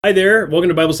Hi there. Welcome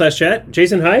to Bible Slash Chat.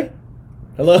 Jason, hi.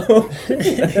 Hello. Come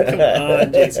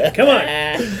on, Jason. Come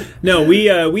on. No, we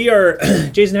are.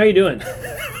 Jason, how are you doing?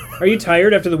 Are you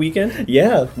tired after the weekend?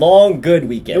 Yeah, long, good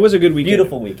weekend. It was a good weekend.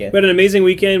 Beautiful weekend. We had an amazing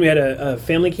weekend. We had a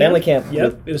family camp. Family camp.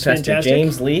 Yep, it was Pastor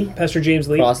fantastic. Pastor James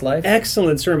Lee. Cross Life.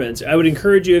 Excellent sermons. I would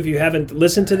encourage you, if you haven't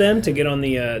listened to them, to get on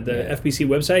the FBC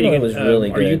website. You can was really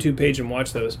our good. YouTube page and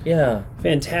watch those. Yeah.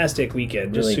 Fantastic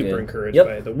weekend. Just Really super good. encouraged Yep.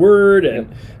 by the Word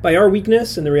and by our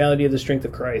weakness and the reality of the strength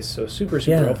of Christ. So super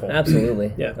helpful.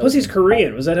 Absolutely. Yeah. Plus, he's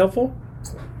Korean. Was that helpful?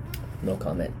 No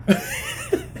comment.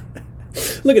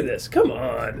 Look at this. Come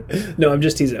on. No, I'm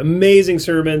just teasing. Amazing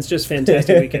sermons. Just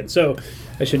fantastic weekend. So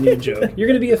I shouldn't even joke. You're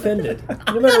going to be offended.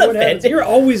 No matter what happens. You're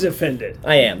always offended.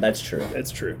 I am. That's true.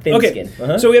 That's true. Thin okay. skin.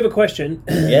 Uh-huh. So we have a question.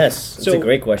 Yes. It's a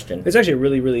great question. It's actually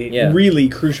a really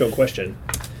crucial question.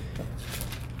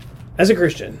 As a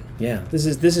Christian. Yeah. This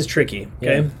is tricky.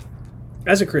 Okay. Yeah.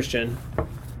 As a Christian,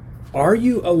 are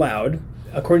you allowed,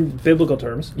 according to biblical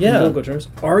terms,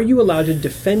 are you allowed to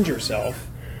defend yourself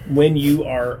when you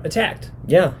are attacked?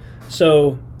 Yeah.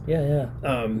 So, Yeah.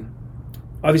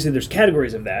 obviously there's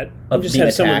categories of that. Of just being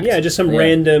have someone, attacked. just some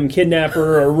random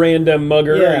kidnapper or random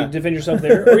mugger. Yeah. You defend yourself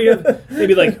there, or you have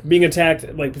maybe like being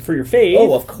attacked like for your faith.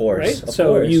 Oh, of course. Right. Of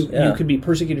So course. you Yeah. could be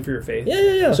persecuted for your faith.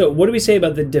 Yeah. So what do we say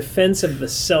about the defense of the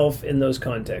self in those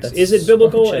contexts? That's Is it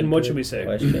biblical, such a and what good should we say?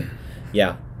 question.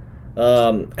 Yeah.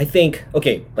 I think,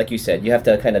 like you said, you have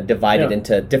to kind of divide it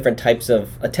into different types of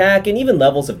attack and even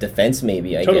levels of defense,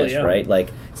 maybe, I guess, right? Like,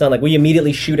 it's not like we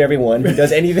immediately shoot everyone who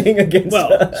does anything against us.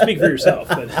 Well, speak for yourself.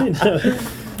 But,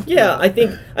 Yeah, I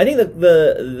think that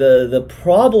the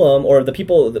problem or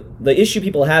the issue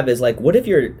people have is like, what if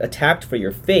you're attacked for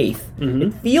your faith? Mm-hmm.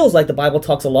 It feels like the Bible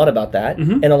talks a lot about that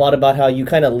and a lot about how you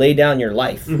kind of lay down your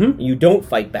life. Mm-hmm. You don't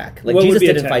fight back. Like What would Jesus be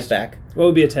a didn't text? fight back. What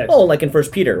would be a text? Oh, like in 1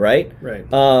 Peter, right? Right.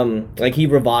 Like he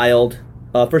reviled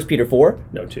 1 Peter 4.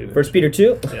 No, 2. 1 Peter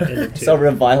 2. Yeah, end of 2. So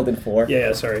reviled in 4.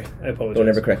 Yeah, sorry. I apologize. Don't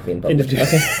ever correct me in public. End of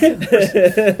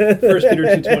 2. First Peter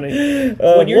 2:20.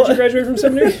 What year did you graduate from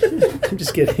seminary? I'm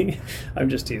just kidding. I'm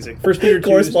just teasing. First Peter 2,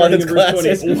 Correspondence starting in verse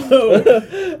classes. 20.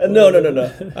 Whoa.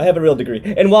 No. I have a real degree.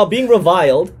 And while being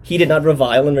reviled, he did not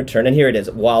revile in return. And here it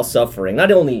is, while suffering. Not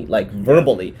only like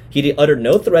verbally, he uttered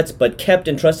no threats, but kept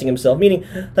entrusting himself. Meaning,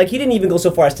 like he didn't even go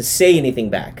so far as to say anything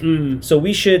back. So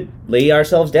we should lay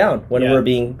ourselves down when we're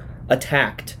being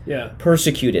attacked,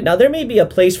 persecuted. Now there may be a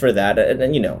place for that,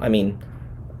 and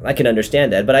I can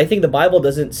understand that, but I think the Bible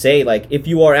doesn't say like if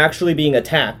you are actually being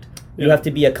attacked, you have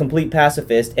to be a complete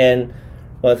pacifist. And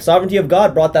well, the sovereignty of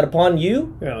God brought that upon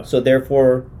you, so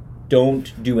therefore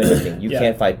don't do anything. You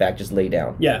can't fight back, just lay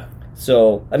down. Yeah.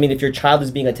 So if your child is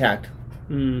being attacked,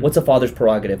 what's a father's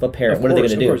prerogative? A parent, what are they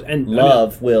going to do? And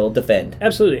love will defend.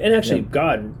 Absolutely, and actually,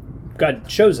 God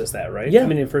shows us that, right? Yeah. I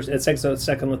mean, at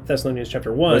Second Thessalonians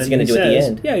chapter 1, what's he going to do at the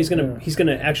end? Yeah, he's going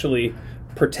to actually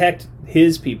protect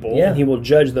his people, and he will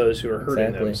judge those who are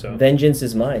hurting them. So vengeance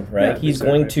is mine, right? Yeah, he's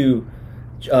going to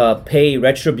pay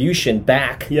retribution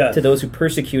back to those who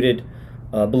persecuted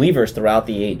believers throughout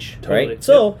the age, right?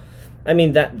 So,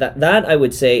 that I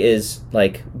would say is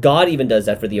like God even does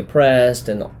that for the oppressed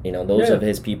and those of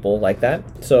His people like that.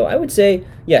 So I would say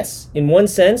yes, in one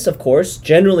sense, of course,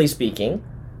 generally speaking.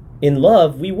 In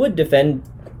love, we would defend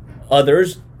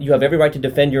others. You have every right to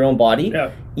defend your own body. Yeah.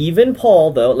 Even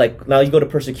Paul, though, like now you go to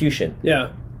persecution.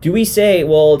 Yeah. Do we say,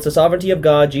 well, it's the sovereignty of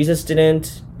God, Jesus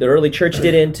didn't, the early church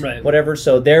didn't, whatever,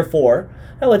 so therefore,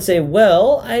 I would say,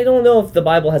 well, I don't know if the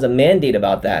Bible has a mandate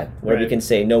about that, where we can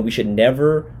say, no, we should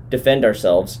never defend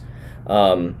ourselves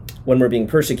when we're being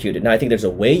persecuted. Now, I think there's a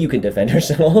way you can defend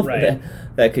yourself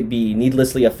that could be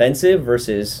needlessly offensive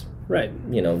versus... Right.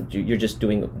 You're just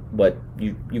doing what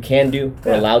you can do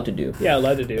or allowed to do. Yeah,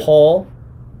 allowed to do. Paul,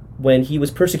 when he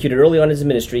was persecuted early on in his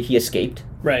ministry, he escaped.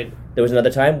 Right. There was another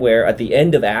time where at the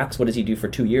end of Acts, what does he do for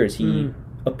 2 years? He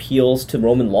appeals to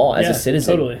Roman law as a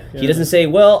citizen. Totally. Yeah. He doesn't say,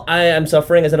 well, I am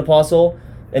suffering as an apostle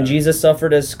and Jesus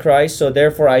suffered as Christ, so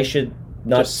therefore I should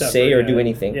not say or do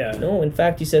anything. Yeah. No, in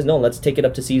fact, he says, no, let's take it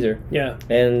up to Caesar. Yeah.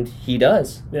 And he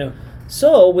does. Yeah.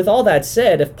 So, with all that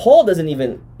said, if Paul doesn't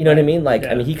even, what I mean? Like,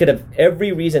 he could have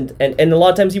every reason, and a lot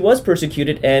of times he was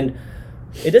persecuted, and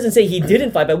it doesn't say he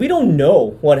didn't fight back. We don't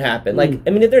know what happened. Like,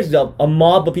 if there's a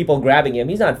mob of people grabbing him,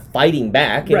 he's not fighting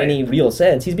back in any real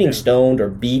sense. He's being stoned or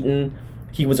beaten.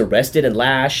 He was arrested and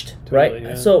lashed, right?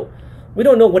 Yeah. So, we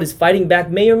don't know what his fighting back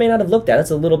may or may not have looked at.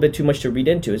 That's a little bit too much to read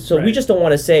into. So, we just don't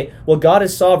want to say, well, God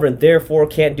is sovereign, therefore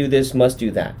can't do this, must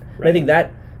do that. And I think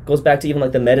that goes back to even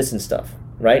like the medicine stuff.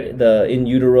 Right? The in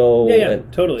utero.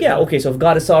 Totally. Yeah, okay, so if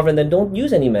God is sovereign, then don't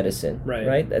use any medicine.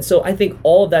 Right? So I think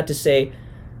all of that to say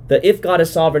the if God is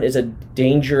sovereign is a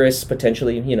dangerous,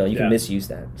 potentially, you Yeah. can misuse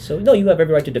that. So, no, you have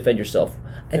every right to defend yourself.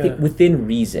 I think within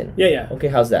reason. Yeah. Okay,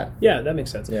 how's that? Yeah, that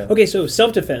makes sense. Yeah. Okay, so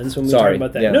self-defense, when we talk Sorry,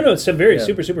 about that. yeah. No, it's very Yeah.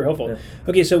 super helpful. Yeah.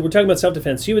 Okay, so we're talking about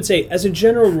self-defense. So you would say, as a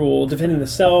general rule, defending the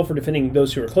self or defending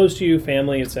those who are close to you,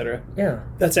 family, etc., Yeah.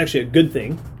 that's actually a good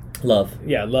thing. Love.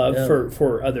 Yeah, love Yeah.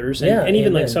 for others. And, Yeah, and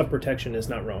even like amen. self-protection is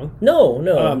not wrong. No.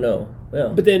 Yeah.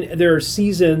 But then there are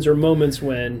seasons or moments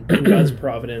when, in God's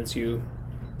providence, you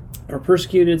are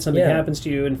persecuted, something Yeah. happens to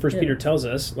you, and First Yeah. Peter tells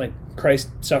us, like, Christ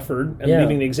suffered and Yeah.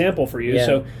 leaving the example for you, Yeah.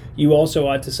 so you also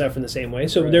ought to suffer in the same way.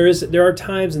 So Right. there are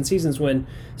times and seasons when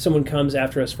someone comes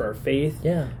after us for our faith,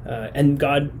 Yeah. and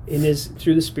God,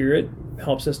 through the Spirit,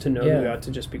 helps us to know that we Yeah. ought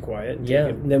to just be quiet. And Yeah.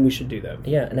 take it, and then we should do that.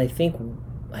 Yeah, and I think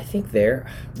there,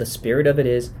 the spirit of it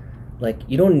is, like,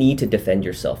 you don't need to defend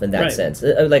yourself in that Right. sense.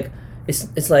 Like,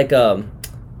 it's like,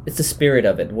 it's the spirit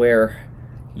of it where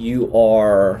you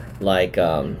are, like,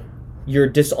 you're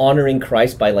dishonoring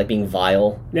Christ by, like, being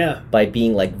vile, Yeah. by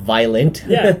being, like, violent.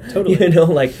 Yeah, totally.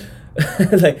 Like,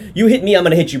 like, you hit me, I'm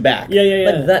going to hit you back. Yeah.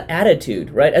 Like, that attitude,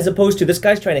 right? As opposed to, this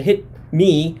guy's trying to hit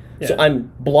me, so Yeah.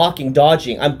 I'm blocking,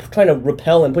 dodging. I'm trying to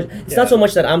repel and push. It's Yeah. not so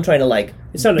much that I'm trying to, like,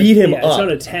 It's not beat him It's up. not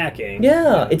attacking.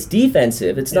 Yeah, it's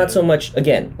defensive. It's Yeah. not so much,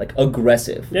 again, like,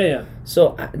 aggressive. Yeah.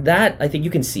 So that, I think you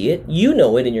can see it. You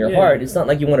know it in your Yeah. heart. It's not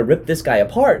like you want to rip this guy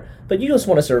apart, but you just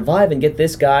want to survive and get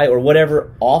this guy or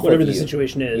whatever off Whatever of the you.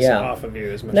 situation is, Yeah. off of you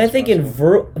as much And I as think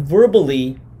possible.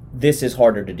 verbally, this is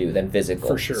harder to do than physical.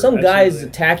 For sure, Some guy's absolutely.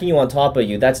 attacking you on top of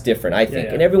you. That's different, I think.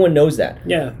 Yeah. And everyone knows that.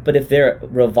 Yeah. But if they're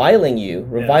reviling you,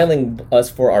 reviling us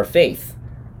for our faith,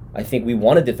 I think we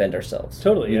want to defend ourselves.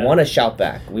 Totally, We yeah. want to shout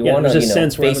back. We Yeah, want there's to, a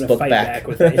sense where I'm Facebook going to fight back. back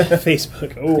with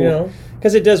Facebook. Oh, You know?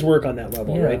 because it does work on that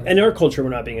level, Yeah. right? And in our culture, we're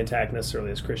not being attacked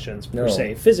necessarily as Christians per No.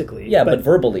 se, physically. Yeah, but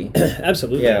verbally.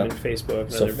 absolutely. Yeah. I mean, Facebook.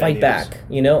 And So other fight venues. back,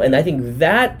 and I think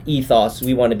that ethos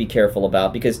we want to be careful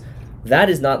about because that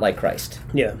is not like Christ,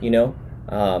 Yeah.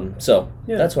 So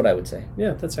Yeah. that's what I would say.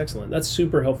 Yeah, that's excellent. That's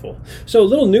super helpful. So a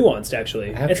little nuanced, actually.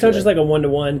 It's not Actually. just like a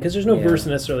one-to-one because there's no Yeah. verse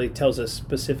that necessarily tells us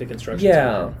specific instructions.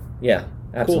 Yeah,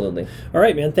 absolutely. All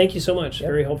right, man. Thank you so much.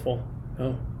 Very helpful.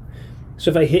 Oh,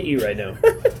 so if I hit you right now,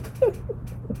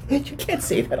 You can't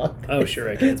say that on. oh, sure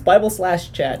I can. It's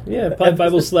Bible/chat. Yeah,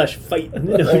 Bible/fight.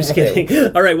 No, I'm just kidding.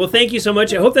 All right, well, thank you so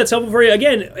much. I hope that's helpful for you.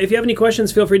 Again, if you have any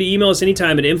questions, feel free to email us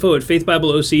anytime at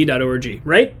info@faithbibleoc.org,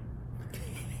 right?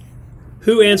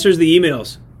 Who answers the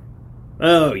emails?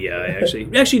 Oh, yeah,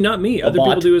 actually not me. Other bot.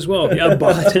 people do as well. Yeah, a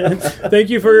bot. Thank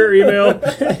you for your email.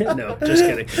 No, just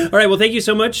kidding. All right, well, thank you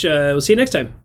so much. We'll see you next time.